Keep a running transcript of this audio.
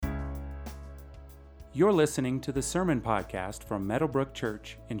You're listening to the Sermon Podcast from Meadowbrook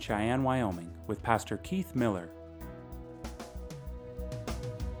Church in Cheyenne, Wyoming, with Pastor Keith Miller.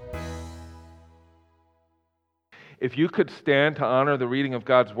 If you could stand to honor the reading of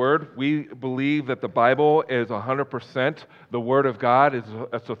God's Word, we believe that the Bible is 100% the Word of God.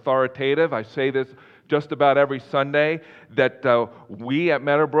 It's authoritative. I say this just about every Sunday, that we at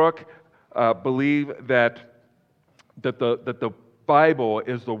Meadowbrook believe that the Bible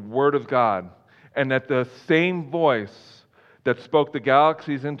is the Word of God, and that the same voice that spoke the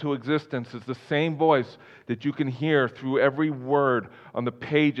galaxies into existence is the same voice that you can hear through every word on the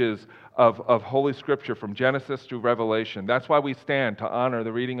pages of Holy Scripture from Genesis through Revelation. That's why we stand to honor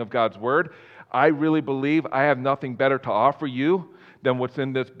the reading of God's Word. I really believe I have nothing better to offer you than what's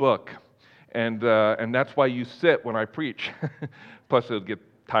in this book. And that's why you sit when I preach. Plus, it would get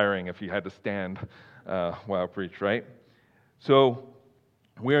tiring if you had to stand while I preach, right? So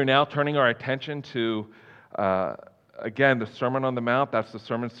we are now turning our attention to, again, the Sermon on the Mount. That's the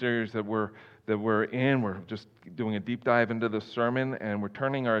sermon series that we're in. We're just doing a deep dive into the sermon, and we're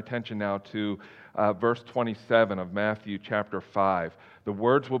turning our attention now to verse 27 of Matthew chapter 5. The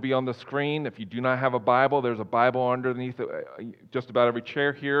words will be on the screen. If you do not have a Bible, there's a Bible underneath just about every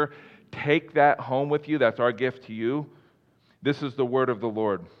chair here. Take that home with you. That's our gift to you. This is the word of the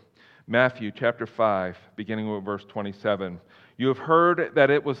Lord. Matthew chapter 5, beginning with verse 27. You have heard that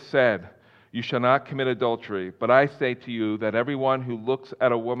it was said, "You shall not commit adultery." But I say to you that everyone who looks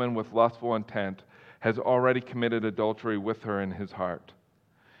at a woman with lustful intent has already committed adultery with her in his heart.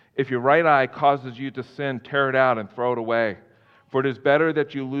 If your right eye causes you to sin, tear it out and throw it away. For it is better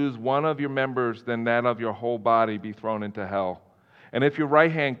that you lose one of your members than that of your whole body be thrown into hell. And if your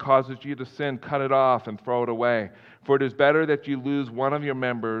right hand causes you to sin, cut it off and throw it away. For it is better that you lose one of your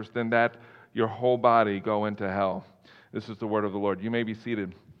members than that your whole body go into hell. This is the word of the Lord. You may be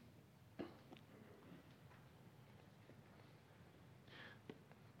seated.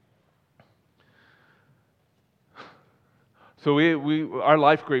 So our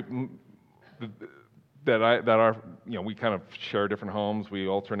life group we kind of share different homes. We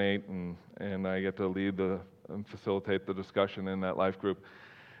alternate, and I get to lead and facilitate the discussion in that life group.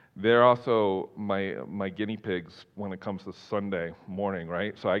 They're also my guinea pigs when it comes to Sunday morning,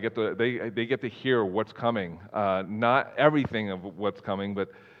 right? So they get to hear what's coming, not everything of what's coming, but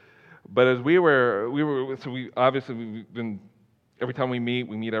as we've been, every time we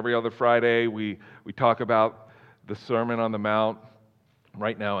meet every other Friday. We talk about the Sermon on the Mount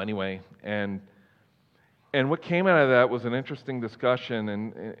right now, anyway, and what came out of that was an interesting discussion,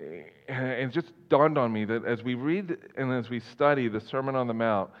 and it just dawned on me that as we read and as we study the Sermon on the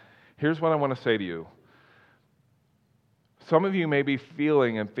Mount, here's what I want to say to you. Some of you may be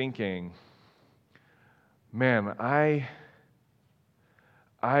feeling and thinking, man, I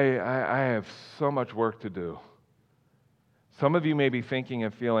have so much work to do. Some of you may be thinking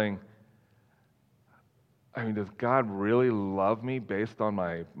and feeling, does God really love me based on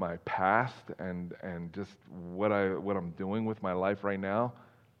my past and just what I'm doing with my life right now?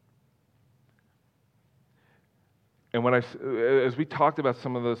 And as we talked about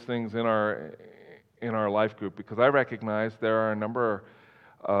some of those things in our life group, because I recognize there are a number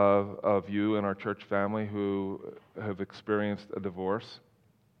of you in our church family who have experienced a divorce.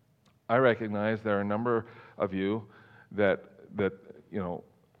 I recognize there are a number of you that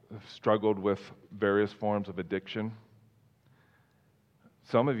have struggled with various forms of addiction.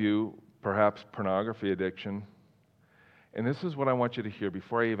 Some of you, perhaps pornography addiction. And this is what I want you to hear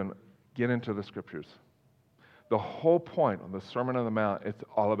before I even get into the scriptures. The whole point of the Sermon on the Mount, it's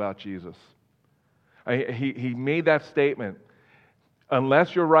all about Jesus. He made that statement.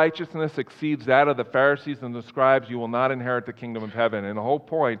 Unless your righteousness exceeds that of the Pharisees and the scribes, you will not inherit the kingdom of heaven. And the whole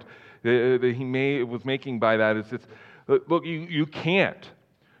point that he was making by that is this: look, you can't.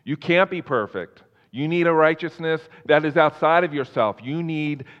 You can't be perfect. You need a righteousness that is outside of yourself. You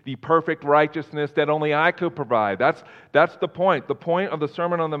need the perfect righteousness that only I could provide. That's the point. The point of the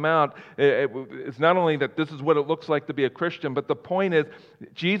Sermon on the Mount is not only that this is what it looks like to be a Christian, but the point is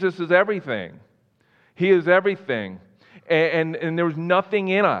Jesus is everything. He is everything. And there was nothing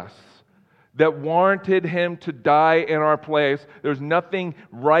in us that warranted him to die in our place. There's nothing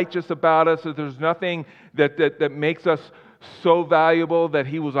righteous about us. There's nothing that makes us so valuable that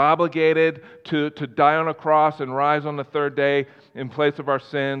he was obligated to die on a cross and rise on the third day in place of our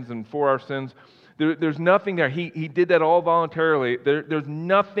sins and for our sins. There's nothing there. He did that all voluntarily. There's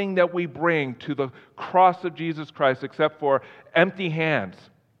nothing that we bring to the cross of Jesus Christ except for empty hands.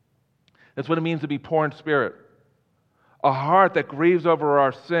 That's what it means to be poor in spirit. A heart that grieves over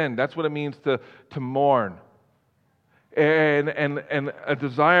our sin. That's what it means to mourn. and a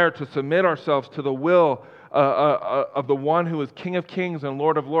desire to submit ourselves to the will of the one who is King of Kings and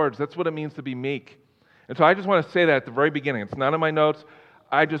Lord of Lords. That's what it means to be meek. And so I just want to say that at the very beginning. It's not in my notes.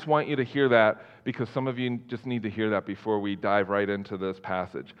 I just want you to hear that because some of you just need to hear that before we dive right into this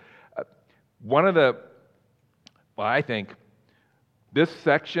passage. I think this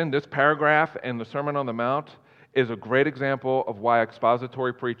section, this paragraph in the Sermon on the Mount is a great example of why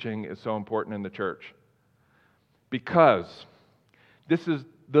expository preaching is so important in the church. Because this is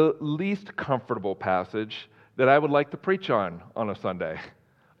the least comfortable passage that I would like to preach on a Sunday,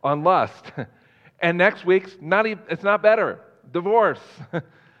 on lust. And next week's it's not better, divorce.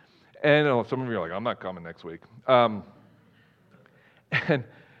 And some of you are like, I'm not coming next week. And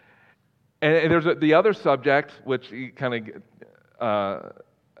there's the other subject, which he kind of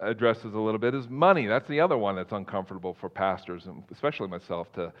addresses a little bit, is money. That's the other one that's uncomfortable for pastors, and especially myself,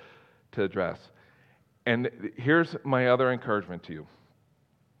 to address. And here's my other encouragement to you.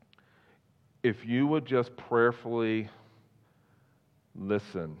 If you would just prayerfully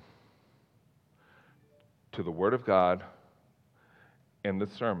listen to the Word of God and the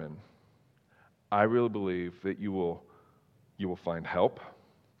sermon, I really believe that you will find help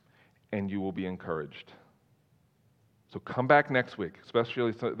and you will be encouraged. So come back next week,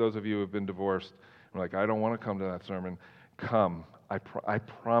 especially those of you who have been divorced and are like, I don't want to come to that sermon. Come. I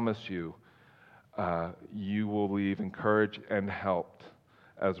promise you, you will leave encouraged and helped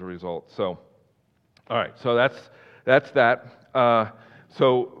as a result. So, all right, so that's that.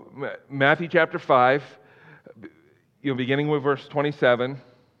 So Matthew chapter 5, beginning with verse 27,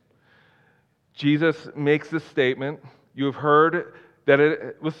 Jesus makes this statement. You have heard that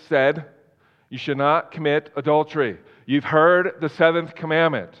it was said, you should not commit adultery. You've heard the seventh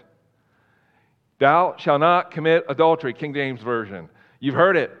commandment. Thou shalt not commit adultery, King James Version. You've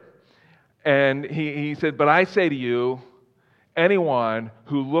heard it. And he said, but I say to you, anyone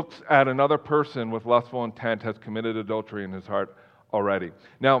who looks at another person with lustful intent has committed adultery in his heart already.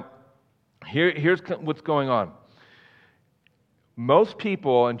 Now, here's what's going on. Most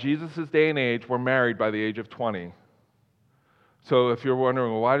people in Jesus' day and age were married by the age of 20. So if you're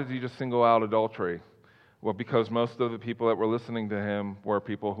wondering, well, why did he just single out adultery? Well, because most of the people that were listening to him were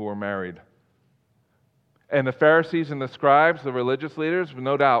people who were married. And the Pharisees and the scribes, the religious leaders,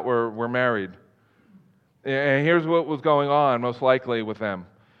 no doubt were married. And here's what was going on, most likely, with them.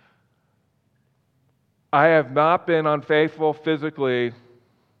 I have not been unfaithful physically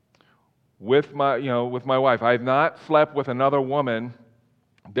with my wife. I have not slept with another woman.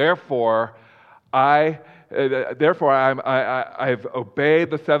 Therefore, I've obeyed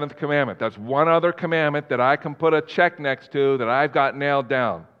the seventh commandment. That's one other commandment that I can put a check next to that I've got nailed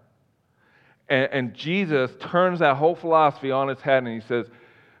down. And Jesus turns that whole philosophy on its head, and he says,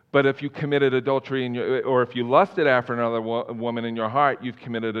 but if you committed adultery or if you lusted after another woman in your heart, you've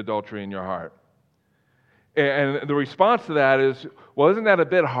committed adultery in your heart. And the response to that is, well, isn't that a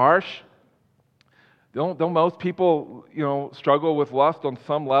bit harsh? Don't most people, struggle with lust on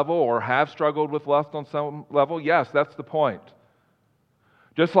some level or have struggled with lust on some level? Yes, that's the point.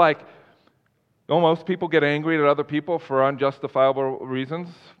 Just like, don't most people get angry at other people for unjustifiable reasons?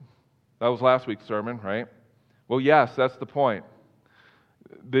 That was last week's sermon, right? Well, yes, that's the point.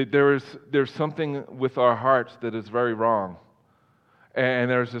 There's something with our hearts that is very wrong.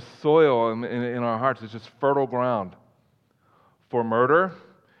 And there's this soil in our hearts. It's just fertile ground for murder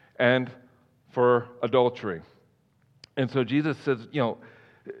and for adultery. And so Jesus says,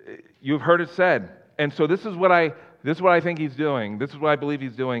 you've heard it said. And so this is what I think he's doing. This is what I believe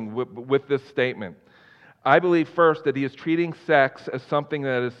he's doing with this statement. I believe first that he is treating sex as something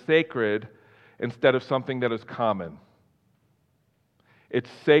that is sacred instead of something that is common. It's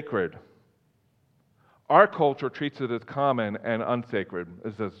sacred. Our culture treats it as common and unsacred.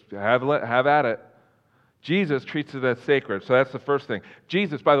 It says, have at it. Jesus treats it as sacred. So that's the first thing.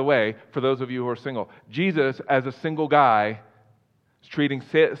 Jesus, by the way, for those of you who are single, Jesus, as a single guy, is treating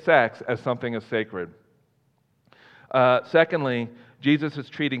sex as something as sacred. Secondly, Jesus is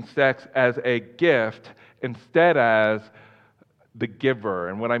treating sex as a gift instead as the giver.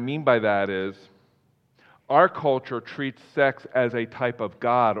 And what I mean by that is, our culture treats sex as a type of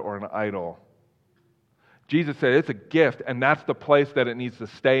god or an idol. Jesus said it's a gift, and that's the place that it needs to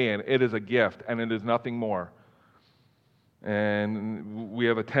stay in. It is a gift, and it is nothing more. And we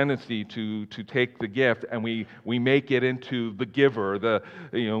have a tendency to take the gift and we make it into the giver.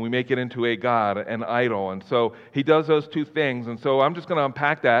 We make it into a god, an idol. And so he does those two things. And so I'm just going to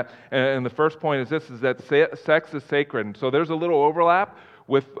unpack that. And the first point is this: is that sex is sacred. And so there's a little overlap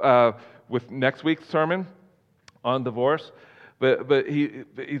with next week's sermon on divorce. But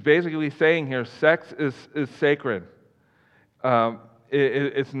he's basically saying here, sex is sacred.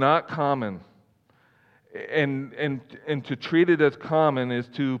 It's not common. And to treat it as common is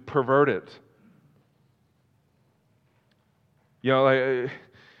to pervert it.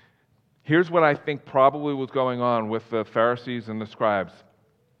 Here's what I think probably was going on with the Pharisees and the scribes.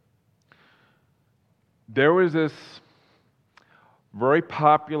 There was this very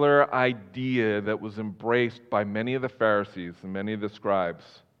popular idea that was embraced by many of the Pharisees and many of the scribes,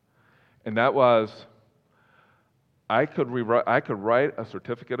 and that was, I could write a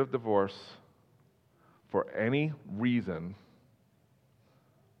certificate of divorce for any reason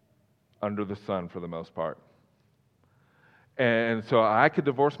under the sun, for the most part. And so I could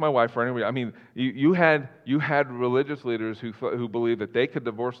divorce my wife for any reason. I mean, you had religious leaders who believed that they could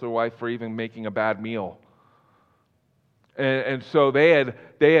divorce their wife for even making a bad meal. And so they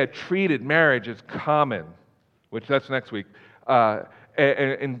had treated marriage as common, which that's next week.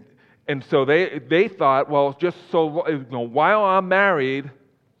 And so they thought, well, just so while I'm married,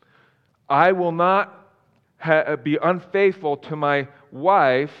 I will not be unfaithful to my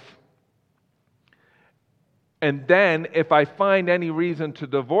wife. And then, if I find any reason to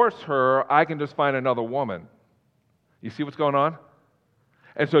divorce her, I can just find another woman. You see what's going on?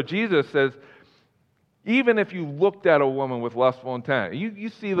 And so Jesus says, even if you looked at a woman with lustful intent, you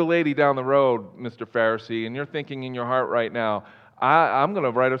see the lady down the road, Mr. Pharisee, and you're thinking in your heart right now, I'm going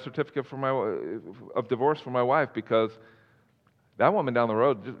to write a certificate of divorce for my wife because that woman down the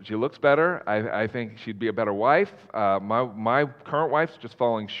road, she looks better. I think she'd be a better wife. My current wife's just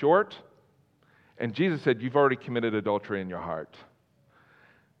falling short. And Jesus said, you've already committed adultery in your heart.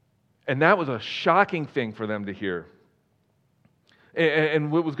 And that was a shocking thing for them to hear.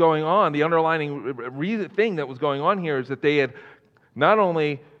 And what was going on, the underlying thing that was going on here is that they had not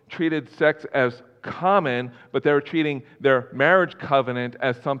only treated sex as common, but they were treating their marriage covenant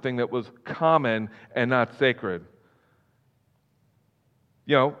as something that was common and not sacred.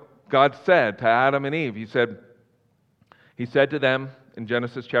 God said to Adam and Eve, He said to them in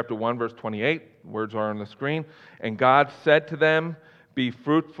Genesis chapter 1, verse 28, words are on the screen, and God said to them, be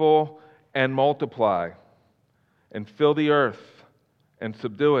fruitful and multiply, and fill the earth, and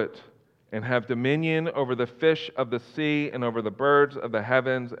subdue it, and have dominion over the fish of the sea, and over the birds of the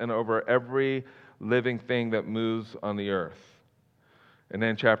heavens, and over every living thing that moves on the earth. And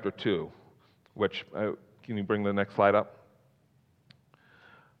then chapter 2, which, can you bring the next slide up?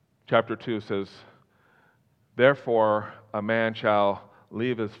 Chapter 2 says, therefore a man shall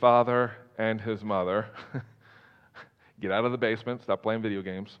leave his father and his mother, get out of the basement, stop playing video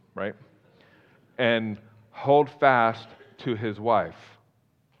games, right? And hold fast to his wife,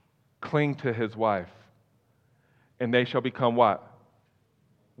 cling to his wife, and they shall become what?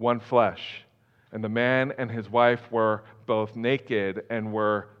 One flesh. And the man and his wife were both naked and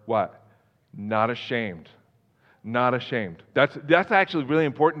were what? Not ashamed. Not ashamed. That's actually really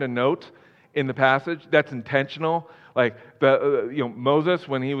important to note in the passage. That's intentional. Like Moses,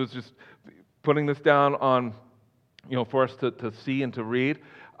 when he was just putting this down on, for us to see and to read,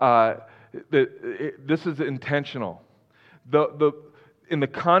 this is intentional. In the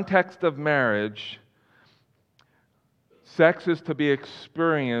context of marriage, sex is to be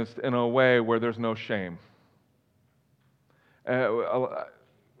experienced in a way where there's no shame.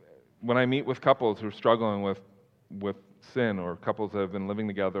 When I meet with couples who are struggling with sin, or couples that have been living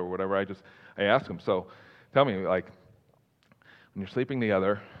together or whatever, I ask them, so tell me, like, when you're sleeping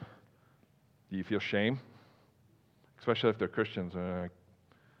together, do you feel shame? Especially if they're Christians. And they're like,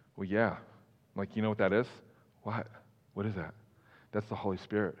 well, yeah. I'm like, you know what that is? What? What is that? That's the Holy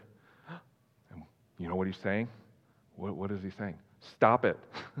Spirit. And you know what he's saying? What is he saying? Stop it.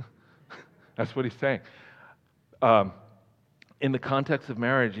 That's what he's saying. In the context of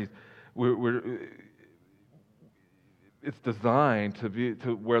marriage, it's designed to be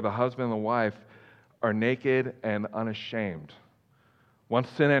to where the husband and the wife are naked and unashamed. Once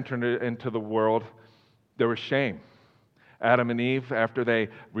sin entered into the world, there was shame. Adam and Eve, after they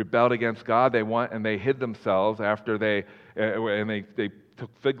rebelled against God, they hid themselves after they took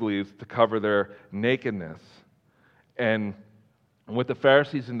fig leaves to cover their nakedness. And what the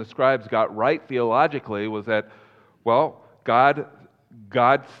Pharisees and the scribes got right theologically was that, well, God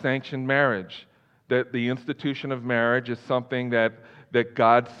sanctioned marriage. That the institution of marriage is something that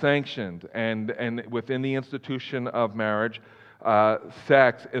God sanctioned, and within the institution of marriage,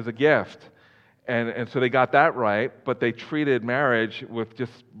 sex is a gift. And so they got that right, but they treated marriage with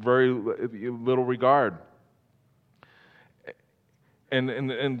just very little regard.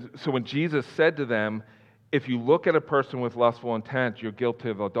 And so when Jesus said to them, if you look at a person with lustful intent, you're guilty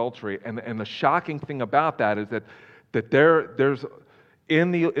of adultery. And the shocking thing about that is that there's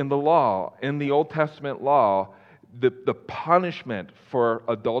in the law, in the Old Testament law, the punishment for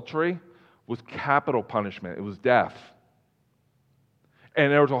adultery was capital punishment. It was death.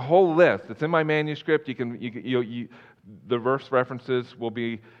 And there was a whole list. It's in my manuscript. The verse references will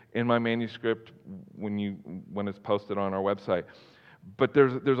be in my manuscript when it's posted on our website. But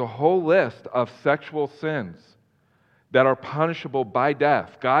there's a whole list of sexual sins that are punishable by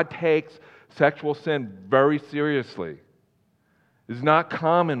death. God takes sexual sin very seriously. It's not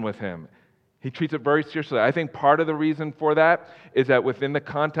common with him. He treats it very seriously. I think part of the reason for that is that within the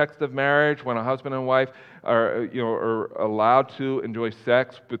context of marriage, when a husband and wife are allowed to enjoy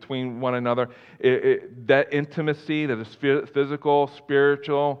sex between one another, that intimacy that is physical,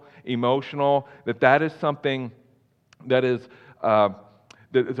 spiritual, emotional, that is something that is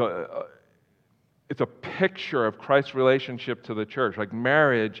it's a picture of Christ's relationship to the church. Like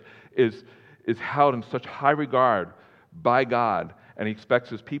marriage is held in such high regard by God, and he expects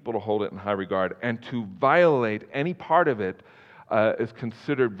his people to hold it in high regard. And to violate any part of it is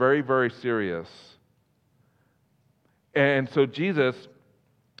considered very, very serious. And so Jesus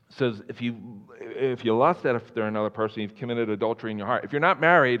says, if you lust after another person, you've committed adultery in your heart. If you're not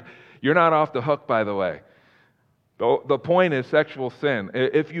married, you're not off the hook, by the way. The point is sexual sin.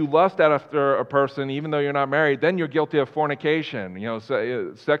 If you lust after a person, even though you're not married, then you're guilty of fornication,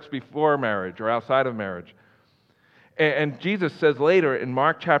 sex before marriage or outside of marriage. And Jesus says later in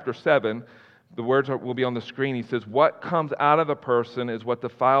Mark chapter 7, the words will be on the screen, he says, what comes out of the person is what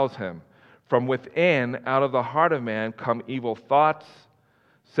defiles him. From within, out of the heart of man, come evil thoughts,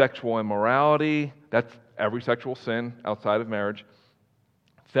 sexual immorality, that's every sexual sin outside of marriage,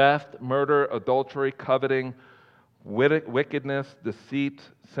 theft, murder, adultery, coveting, wickedness, deceit,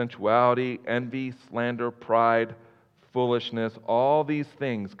 sensuality, envy, slander, pride, foolishness. All these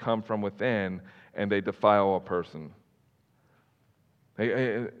things come from within, and they defile a person.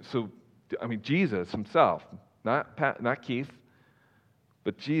 Jesus himself, not Keith,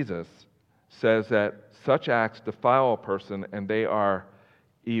 but Jesus says that such acts defile a person, and they are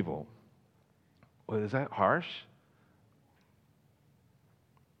evil. Well, is that harsh?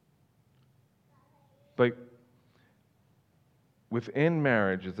 But within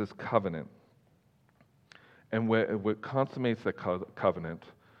marriage is this covenant. And what consummates the covenant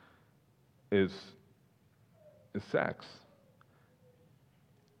is sex.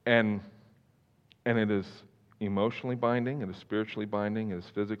 And it is emotionally binding, it is spiritually binding, it is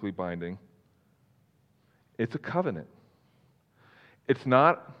physically binding. It's a covenant. It's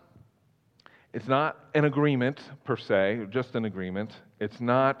not an agreement per se, just an agreement. It's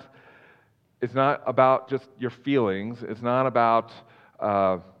not about just your feelings. It's not about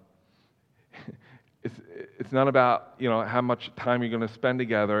it's not about how much time you're going to spend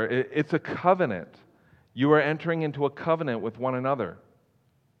together. It's a covenant. You are entering into a covenant with one another.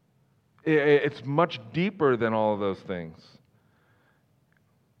 It's much deeper than all of those things.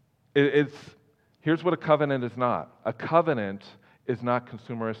 Here's what a covenant is not. A covenant is not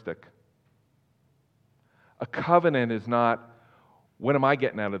consumeristic. A covenant is not, when am I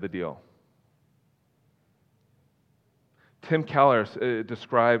getting out of the deal? Tim Keller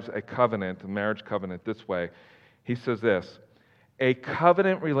describes a covenant, a marriage covenant, this way. He says this: a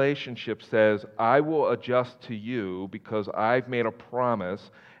covenant relationship says, I will adjust to you because I've made a promise,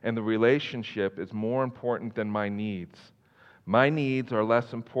 and the relationship is more important than my needs. My needs are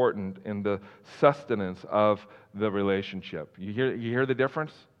less important in the sustenance of the relationship. You hear the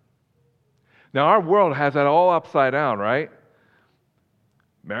difference? Now, our world has that all upside down, right?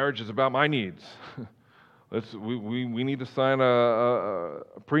 Marriage is about my needs. We need to sign a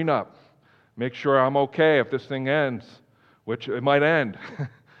prenup. Make sure I'm okay if this thing ends, which it might end.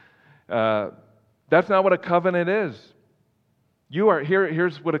 That's not what a covenant is.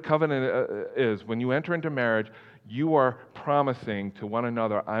 Here's what a covenant is. When you enter into marriage, you are promising to one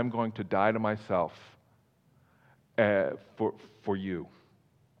another, I'm going to die to myself for you.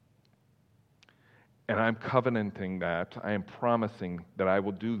 And I'm covenanting that. I am promising that I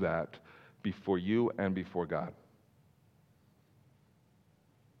will do that before you and before God.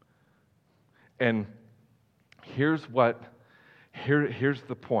 And here's the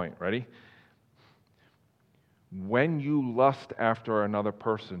point, ready? When you lust after another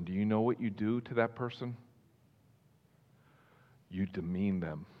person, do you know what you do to that person? You demean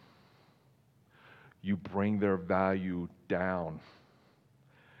them. You bring their value down.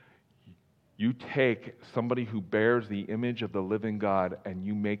 You take somebody who bears the image of the living God and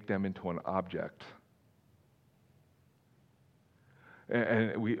you make them into an object.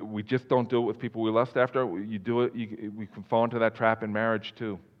 And we just don't do it with people we lust after. You do it, we can fall into that trap in marriage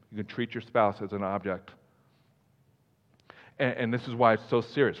too. You can treat your spouse as an object. And this is why it's so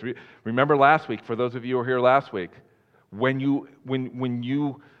serious. Remember last week, for those of you who were here last week, when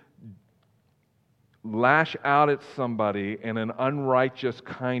you lash out at somebody with an unrighteous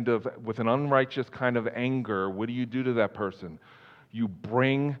kind of anger, what do you do to that person? You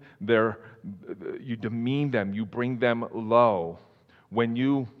demean them, you bring them low. When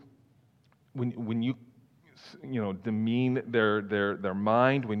you demean their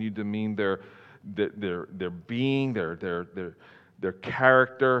mind, when you demean their being, their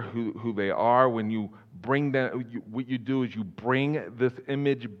character, who they are, when you bring them, what you do is you bring this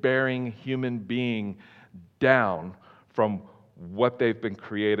image-bearing human being down from what they've been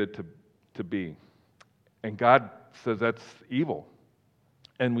created to be. And God says that's evil.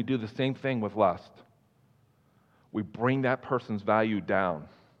 And we do the same thing with lust. We bring that person's value down.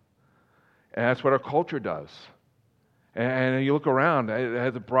 And that's what our culture does. And you look around,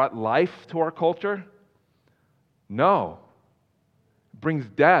 has it brought life to our culture? No. It brings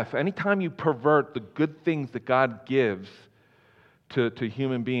death. Anytime you pervert the good things that God gives to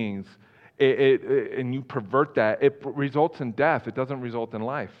human beings, and you pervert that, it results in death. It doesn't result in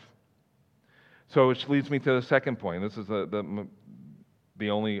life. So which leads me to the second point. This is the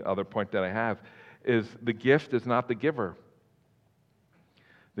only other point that I have, is the gift is not the giver.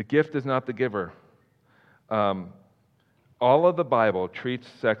 The gift is not the giver. All of the Bible treats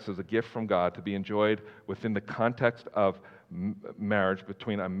sex as a gift from God to be enjoyed within the context of marriage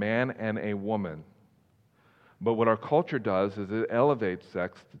between a man and a woman. But what our culture does is it elevates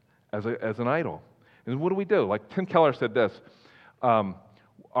sex as an idol. And what do? Like Tim Keller said this,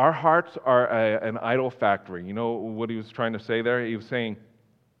 our hearts are an idol factory. You know what he was trying to say there? He was saying,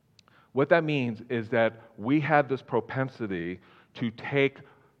 what that means is that we have this propensity to take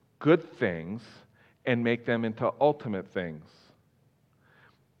good things and make them into ultimate things.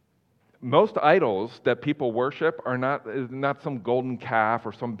 Most idols that people worship are not some golden calf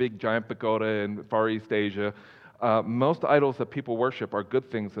or some big giant pagoda in Far East Asia. Most idols that people worship are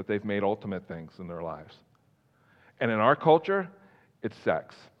good things that they've made ultimate things in their lives. And in our culture, it's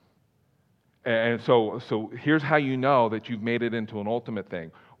sex. And so here's how you know that you've made it into an ultimate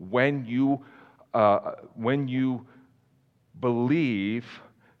thing. When you believe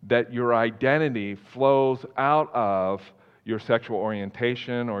that your identity flows out of your sexual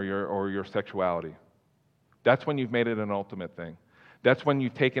orientation or your sexuality. That's when you've made it an ultimate thing. That's when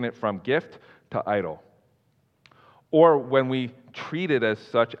you've taken it from gift to idol. Or when we treat it as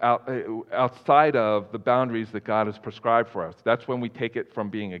such outside of the boundaries that God has prescribed for us. That's when we take it from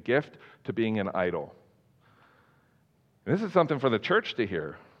being a gift to being an idol. And this is something for the church to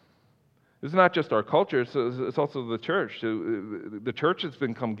hear. This is not just our culture, it's also the church. The church has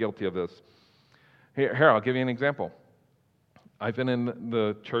become guilty of this. Here, I'll give you an example. I've been in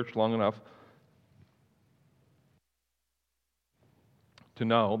the church long enough to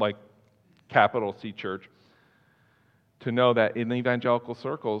know, like capital C church, to know that in evangelical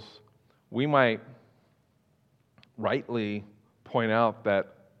circles, we might rightly point out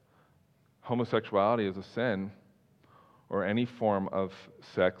that homosexuality is a sin, or any form of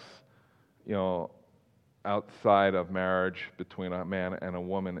sex, outside of marriage between a man and a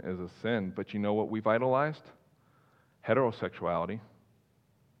woman is a sin. But you know what we've idolized? Heterosexuality.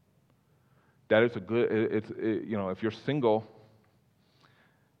 That is if you're single,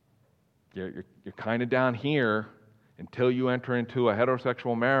 you're kind of down here until you enter into a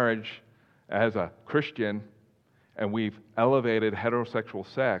heterosexual marriage as a Christian, and we've elevated heterosexual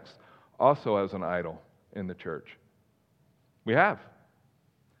sex also as an idol in the church. We have.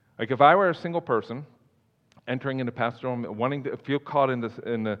 Like if I were a single person entering into pastoral, wanting to feel caught in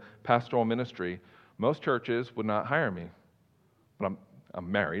the pastoral ministry, most churches would not hire me. But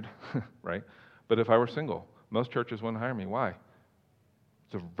I'm married, right? But if I were single, most churches wouldn't hire me. Why?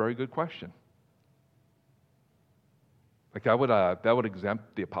 It's a very good question. Like that would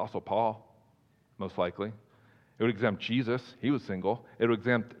exempt the Apostle Paul, most likely. It would exempt Jesus, he was single. It would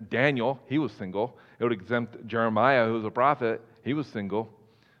exempt Daniel, he was single. It would exempt Jeremiah, who was a prophet, he was single,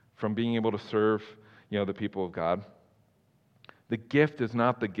 from being able to serve, the people of God. The gift is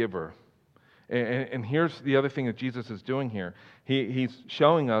not the giver. And here's the other thing that Jesus is doing here. He's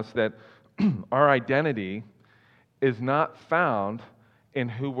showing us that our identity is not found in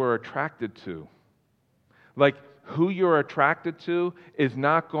who we're attracted to. Like, who you're attracted to is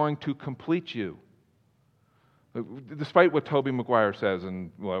not going to complete you. Despite what Tobey Maguire says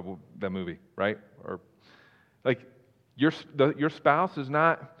in that movie, right? Or like your spouse is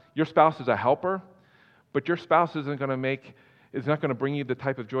not, your spouse is a helper, but your spouse is not going to bring you the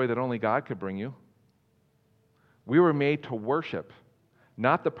type of joy that only God could bring you. We were made to worship,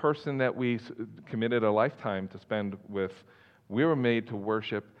 not the person that we committed a lifetime to spend with We were made to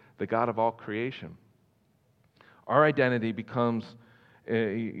worship the God of all creation. Our identity becomes,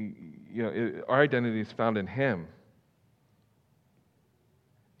 our identity is found in Him.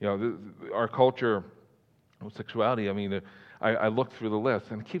 Our culture, sexuality, I looked through the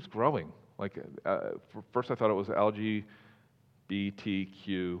list, and it keeps growing. First I thought it was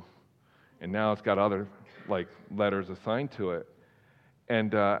LGBTQ, and now it's got other letters assigned to it.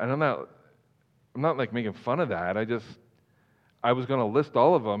 And I'm not making fun of that. I was going to list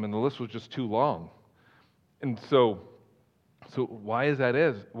all of them, and the list was just too long. And so why is that?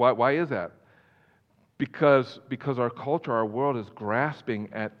 Why is that? Because our culture, our world is grasping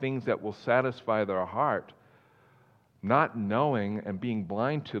at things that will satisfy their heart, not knowing and being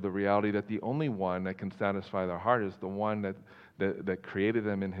blind to the reality that the only one that can satisfy their heart is the one that created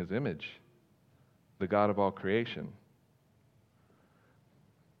them in His image, the God of all creation.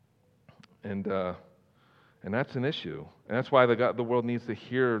 And that's an issue. And that's why the world needs to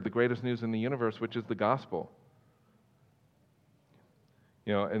hear the greatest news in the universe, which is the gospel.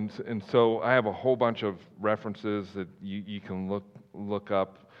 And so I have a whole bunch of references that you can look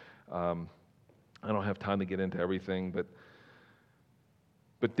up. I don't have time to get into everything,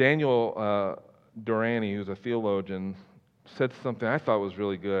 but Daniel Durrani, who's a theologian, said something I thought was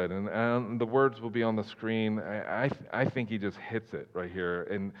really good, and the words will be on the screen. I think he just hits it right here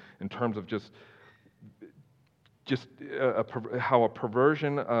in terms of just how a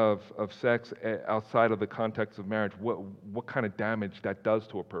perversion of sex outside of the context of marriage, what kind of damage that does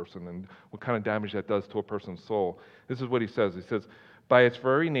to a person, and what kind of damage that does to a person's soul. This is what he says. He says, by its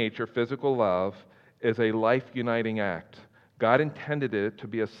very nature, physical love is a life-uniting act. God intended it to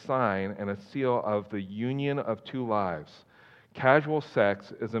be a sign and a seal of the union of two lives. Casual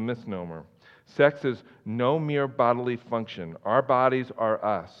sex is a misnomer. Sex is no mere bodily function. Our bodies are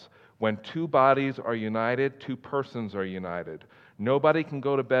us. When two bodies are united, two persons are united. Nobody can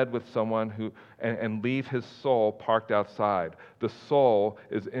go to bed with someone and leave his soul parked outside. The soul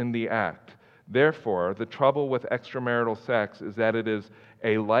is in the act. Therefore, the trouble with extramarital sex is that it is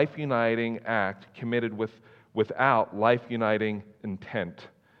a life-uniting act committed without life-uniting intent.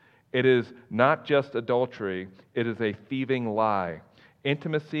 It is not just adultery, it is a thieving lie.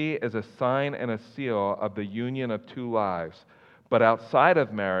 Intimacy is a sign and a seal of the union of two lives. But outside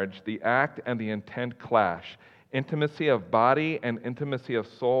of marriage, the act and the intent clash. Intimacy of body and intimacy of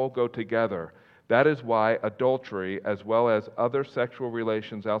soul go together. That is why adultery, as well as other sexual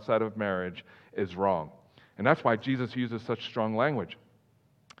relations outside of marriage, is wrong. And that's why Jesus uses such strong language.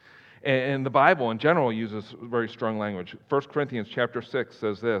 And the Bible in general uses very strong language. 1 Corinthians chapter 6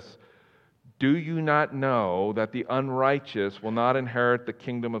 says this, do you not know that the unrighteous will not inherit the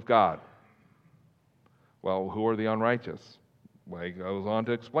kingdom of God? Well, who are the unrighteous? Well, he goes on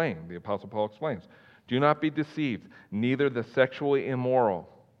to explain. The Apostle Paul explains. Do not be deceived. Neither the sexually immoral,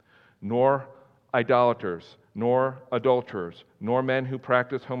 nor idolaters, nor adulterers, nor men who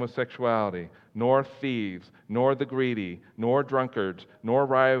practice homosexuality, nor thieves, nor the greedy, nor drunkards, nor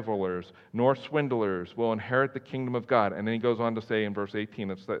rivalers, nor swindlers will inherit the kingdom of God. And then he goes on to say in verse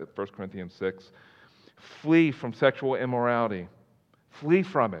 18 of 1 Corinthians 6, flee from sexual immorality. Flee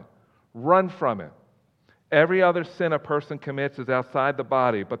from it. Run from it. Every other sin a person commits is outside the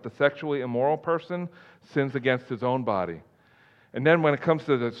body, but the sexually immoral person sins against his own body. And then when it comes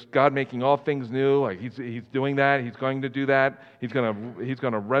to this God making all things new, like he's doing that, he's going to do that, he's going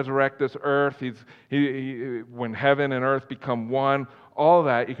to resurrect this earth, when heaven and earth become one, all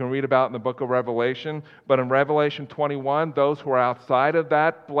that you can read about in the book of Revelation. But in Revelation 21, those who are outside of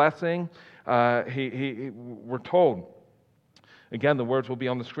that blessing, we're told, again, the words will be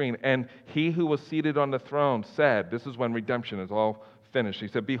on the screen, and he who was seated on the throne said, this is when redemption is all finished. He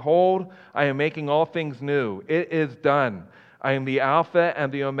said, behold, I am making all things new. It is done. I am the Alpha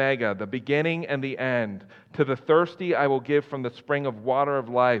and the Omega, the beginning and the end. To the thirsty I will give from the spring of water of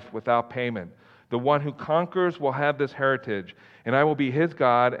life without payment. The one who conquers will have this heritage, and I will be his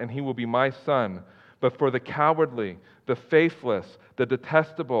God, and he will be my son. But for the cowardly, the faithless, the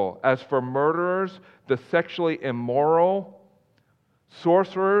detestable, as for murderers, the sexually immoral,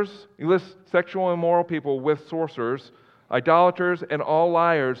 sorcerers, you list sexual immoral people with sorcerers, idolaters, and all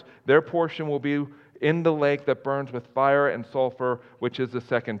liars, their portion will be in the lake that burns with fire and sulfur, which is the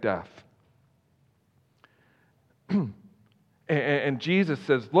second death. And Jesus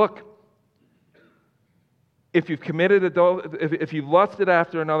says, look, if you've committed if you've lusted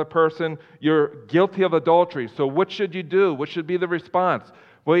after another person, you're guilty of adultery. So what should you do? What should be the response?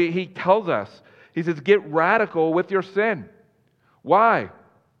 Well, he tells us, he says, get radical with your sin. Why?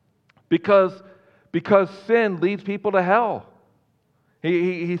 Because sin leads people to hell.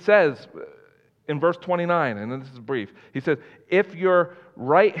 He says in verse 29, and then this is brief. He says, if your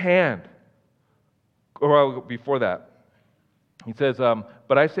right hand, or before that, he says,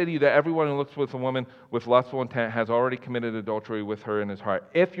 but I say to you that everyone who looks with a woman with lustful intent has already committed adultery with her in his heart.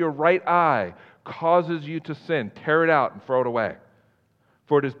 If your right eye causes you to sin, tear it out and throw it away.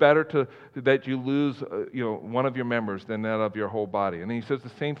 For it is better that you lose one of your members than that of your whole body. And then he says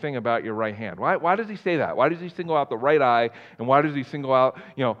the same thing about your right hand. Why does he say that? Why does he single out the right eye, and why does he single out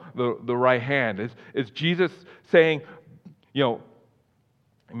the right hand? Is Jesus saying,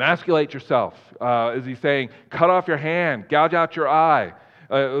 emasculate yourself? Is he saying, cut off your hand, gouge out your eye?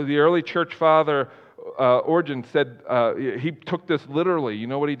 The early church father, Origen, said he took this literally. You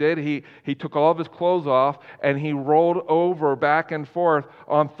know what he did? He took all of his clothes off and he rolled over back and forth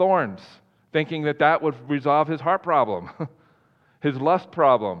on thorns, thinking that would resolve his heart problem, his lust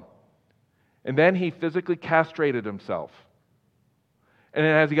problem. And then he physically castrated himself. And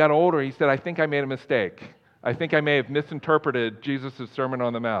then as he got older, he said, I think I made a mistake. I think I may have misinterpreted Jesus' Sermon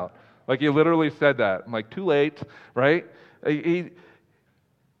on the Mount. Like, he literally said that. I'm like, too late, right?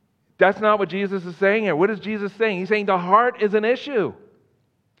 That's not what Jesus is saying here. What is Jesus saying? He's saying the heart is an issue.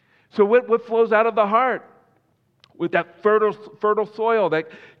 So what flows out of the heart? With that fertile soil that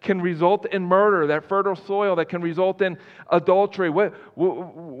can result in murder, that fertile soil that can result in adultery. What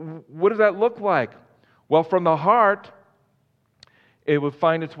does that look like? Well, from the heart, it would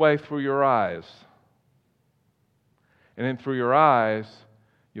find its way through your eyes. And then through your eyes,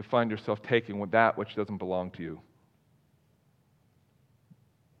 you'll find yourself taking with that which doesn't belong to you.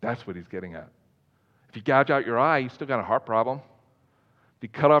 That's what he's getting at. If you gouge out your eye, you still got a heart problem. If you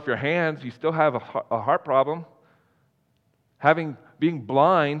cut off your hands, you still have a heart problem. Being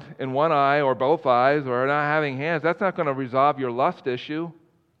blind in one eye or both eyes or not having hands, that's not going to resolve your lust issue.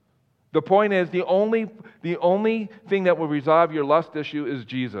 The point is, the only thing that will resolve your lust issue is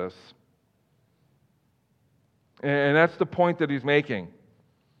Jesus. And that's the point that he's making.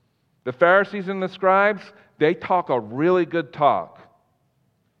 The Pharisees and the scribes, they talk a really good talk,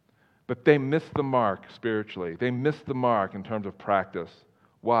 but they miss the mark spiritually. They miss the mark in terms of practice.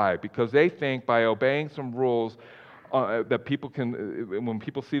 Why? Because they think by obeying some rules that people can, when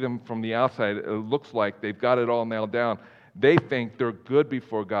people see them from the outside, it looks like they've got it all nailed down. They think they're good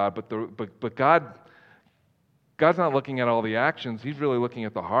before God, but God's not looking at all the actions. He's really looking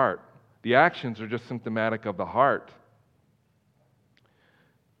at the heart. The actions are just symptomatic of the heart.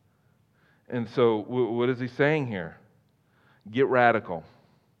 And so what is he saying here? Get radical.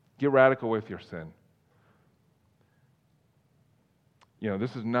 Get radical with your sin.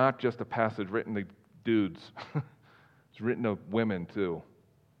 This is not just a passage written to dudes. It's written to women too.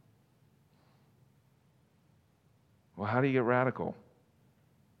 Well, how do you get radical?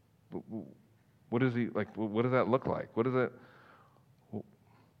 What does that look like? What does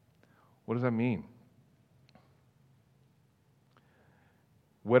that mean?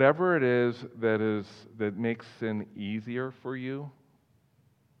 Whatever it is that makes sin easier for you,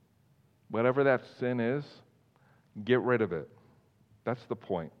 whatever that sin is, get rid of it. That's the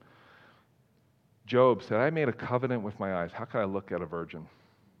point. Job said, I made a covenant with my eyes. How can I look at a virgin?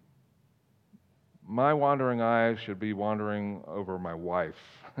 My wandering eyes should be wandering over my wife,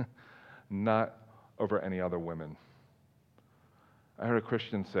 not over any other women. I heard a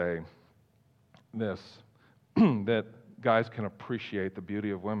Christian say this, that guys can appreciate the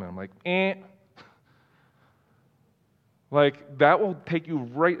beauty of women. I'm like, Like, that will take you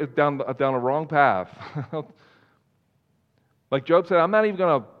right down a wrong path. Like Job said, I'm not even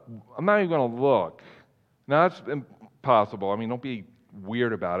gonna look. Now, that's impossible. I mean, don't be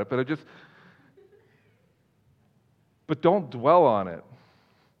weird about it, but don't dwell on it.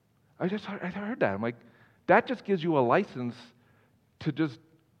 I heard that. I'm like, that just gives you a license to just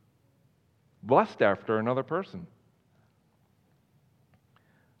lust after another person.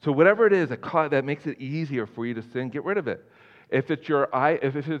 So whatever it is that makes it easier for you to sin, get rid of it. If it's your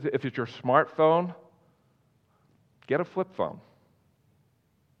smartphone, get a flip phone.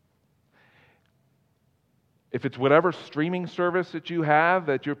 If it's whatever streaming service that you have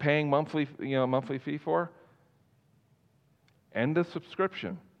that you're paying monthly fee for, end the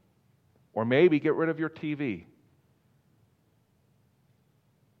subscription. Or maybe get rid of your TV.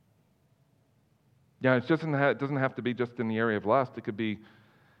 Yeah, it doesn't have to be just in the area of lust. It could be,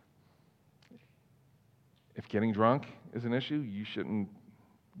 if getting drunk is an issue, you shouldn't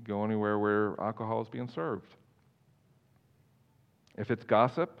go anywhere where alcohol is being served. If it's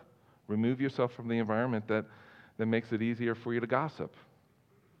gossip, remove yourself from the environment that makes it easier for you to gossip.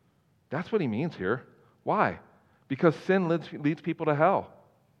 That's what he means here. Why? Because sin leads people to hell.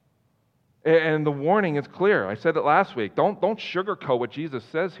 And the warning is clear. I said it last week. Don't sugarcoat what Jesus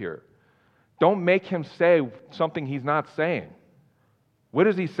says here. Don't make him say something he's not saying. What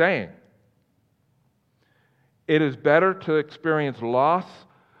is he saying? It is better to experience loss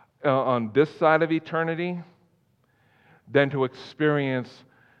on this side of eternity than to experience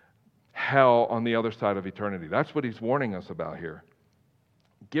hell on the other side of eternity. That's what he's warning us about here.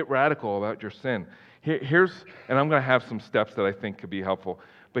 Get radical about your sin. Here's, and I'm going to have some steps that I think could be helpful,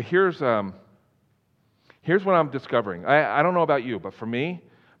 but here's what I'm discovering. I don't know about you, but for me,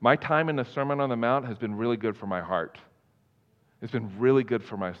 my time in the Sermon on the Mount has been really good for my heart. It's been really good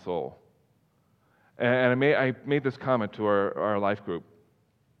for my soul. And I made this comment to our life group.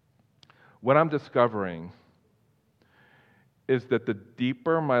 What I'm discovering is that the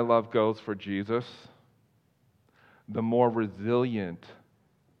deeper my love goes for Jesus, the more resilient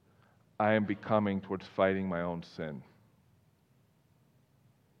I am becoming towards fighting my own sin.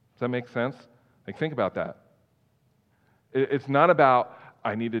 Does that make sense? Like, think about that. It's not about,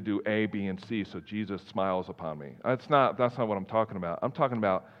 I need to do A, B, and C so Jesus smiles upon me. That's not what I'm talking about. I'm talking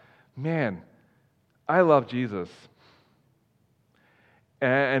about, man, I love Jesus.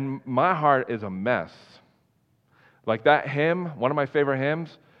 And my heart is a mess. Like that hymn, one of my favorite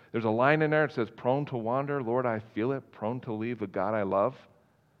hymns, there's a line in there that says, prone to wander, Lord, I feel it, prone to leave the God I love.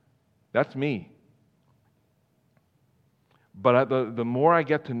 That's me. But the more I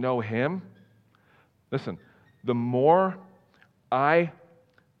get to know him, listen, the more I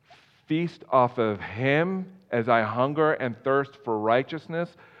feast off of him as I hunger and thirst for righteousness,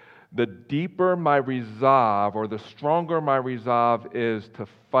 the deeper my resolve, or the stronger my resolve is to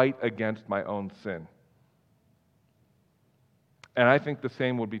fight against my own sin. And I think the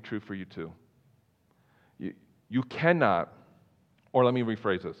same would be true for you too. You cannot, or let me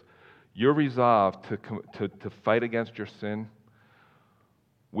rephrase this, your resolve to fight against your sin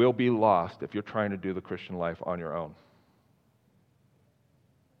will be lost if you're trying to do the Christian life on your own.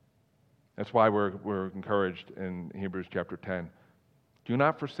 That's why we're encouraged in Hebrews chapter 10. Do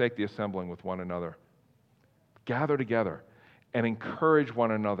not forsake the assembling with one another. Gather together and encourage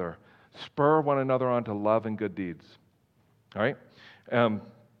one another. Spur one another on to love and good deeds. All right?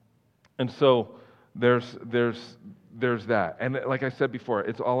 And so there's that. And like I said before,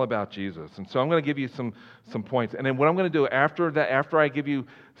 it's all about Jesus. And so I'm going to give you some points. And then what I'm going to do after I give you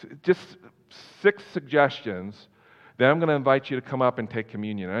just 6 suggestions, then I'm going to invite you to come up and take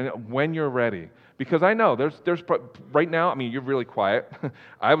communion when you're ready. Because I know there's right now, I mean, you're really quiet.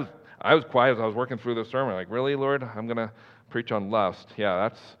 I was quiet as I was working through the sermon. Like, really, Lord? I'm going to preach on lust. Yeah,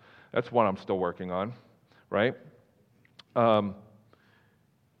 that's one I'm still working on, right?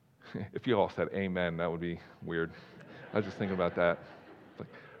 If you all said amen, that would be weird. I was just thinking about that. Like,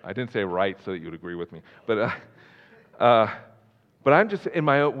 I didn't say right so that you would agree with me. But I'm just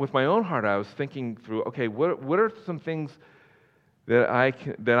with my own heart, I was thinking through, okay, what are some things that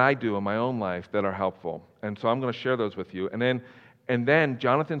I do in my own life that are helpful? And so I'm going to share those with you. And then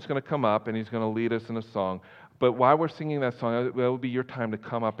Jonathan's going to come up and he's going to lead us in a song. But while we're singing that song, that will be your time to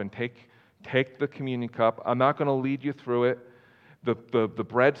come up and take the communion cup. I'm not going to lead you through it. The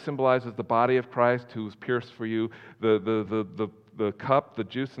bread symbolizes the body of Christ who was pierced for you. The cup, the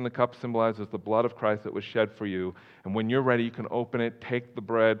juice in the cup symbolizes the blood of Christ that was shed for you. And when you're ready, you can open it, take the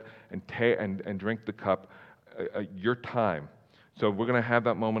bread, and drink the cup. Your time. So we're going to have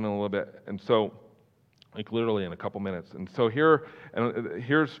that moment in a little bit. And so, like literally in a couple minutes. And so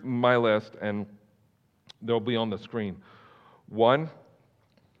here's my list, and they'll be on the screen. 1,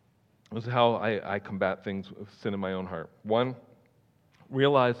 this is how I combat things with sin in my own heart. 1,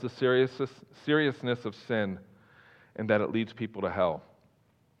 realize the seriousness of sin and that it leads people to hell.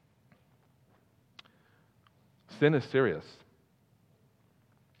 Sin is serious.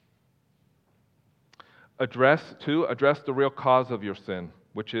 Address the real cause of your sin,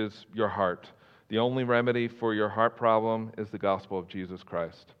 which is your heart. The only remedy for your heart problem is the gospel of Jesus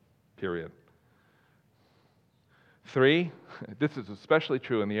Christ, period. 3, this is especially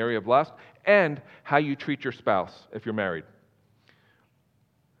true in the area of lust, and how you treat your spouse if you're married.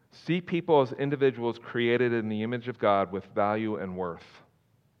 See people as individuals created in the image of God with value and worth.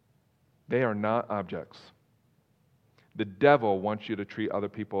 They are not objects. The devil wants you to treat other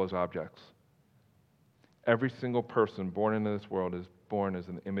people as objects. Every single person born into this world is born as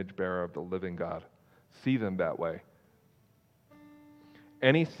an image bearer of the living God. See them that way.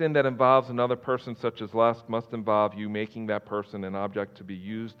 Any sin that involves another person, such as lust, must involve you making that person an object to be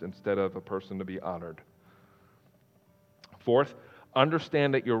used instead of a person to be honored. 4th,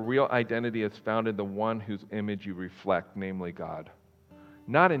 understand that your real identity is found in the one whose image you reflect, namely God.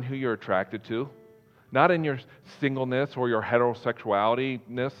 Not in who you're attracted to, not in your singleness or your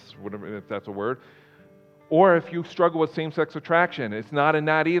heterosexuality-ness, whatever, if that's a word, or if you struggle with same-sex attraction. It's not in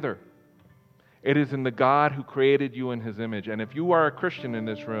that either. It is in the God who created you in his image. And if you are a Christian in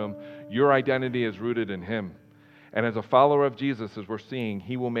this room, your identity is rooted in him. And as a follower of Jesus, as we're seeing,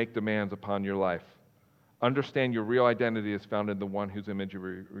 he will make demands upon your life. Understand your real identity is found in the one whose image you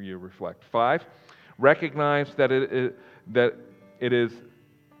reflect. 5, recognize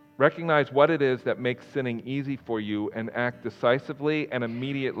recognize what it is that makes sinning easy for you and act decisively and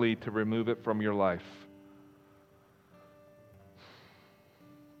immediately to remove it from your life.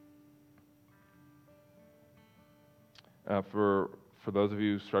 For those of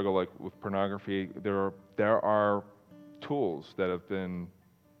you who struggle with pornography, there are tools that have been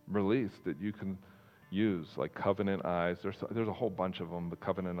released that you can use, like Covenant Eyes. There's a whole bunch of them, but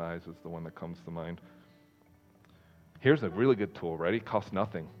Covenant Eyes is the one that comes to mind. Here's a really good tool. Ready? Costs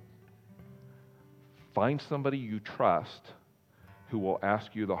nothing. Find somebody you trust who will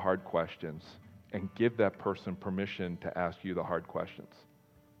ask you the hard questions, and give that person permission to ask you the hard questions.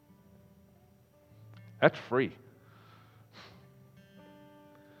 That's free.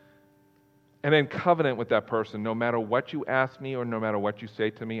 And then covenant with that person. No matter what you ask me or no matter what you say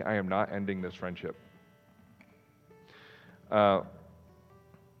to me, I am not ending this friendship.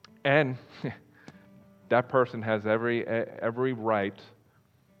 And that person has every right,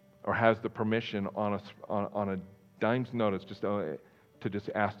 or has the permission on a dime's notice to just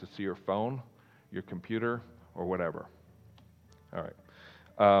ask to see your phone, your computer, or whatever. All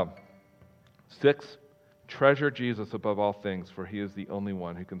right. 6, treasure Jesus above all things, for he is the only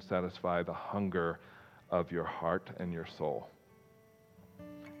one who can satisfy the hunger of your heart and your soul.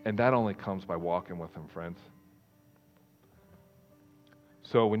 And that only comes by walking with him, friends.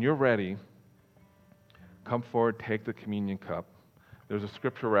 So when you're ready, come forward, take the communion cup. There's a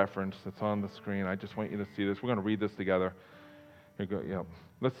scripture reference that's on the screen. I just want you to see this. We're going to read this together. Here you go. Yeah.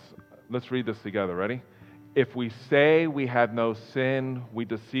 Let's read this together. Ready? If we say we have no sin, we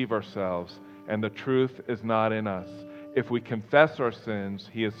deceive ourselves, and the truth is not in us. If we confess our sins,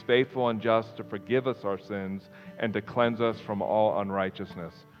 he is faithful and just to forgive us our sins and to cleanse us from all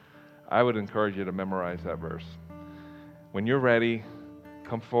unrighteousness. I would encourage you to memorize that verse. When you're ready,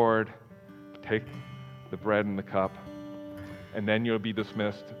 come forward, take the bread and the cup, and then you'll be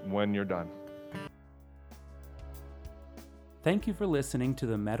dismissed when you're done. Thank you for listening to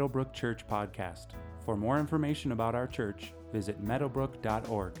the Meadowbrook Church podcast. For more information about our church, visit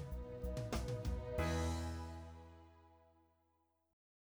meadowbrook.org.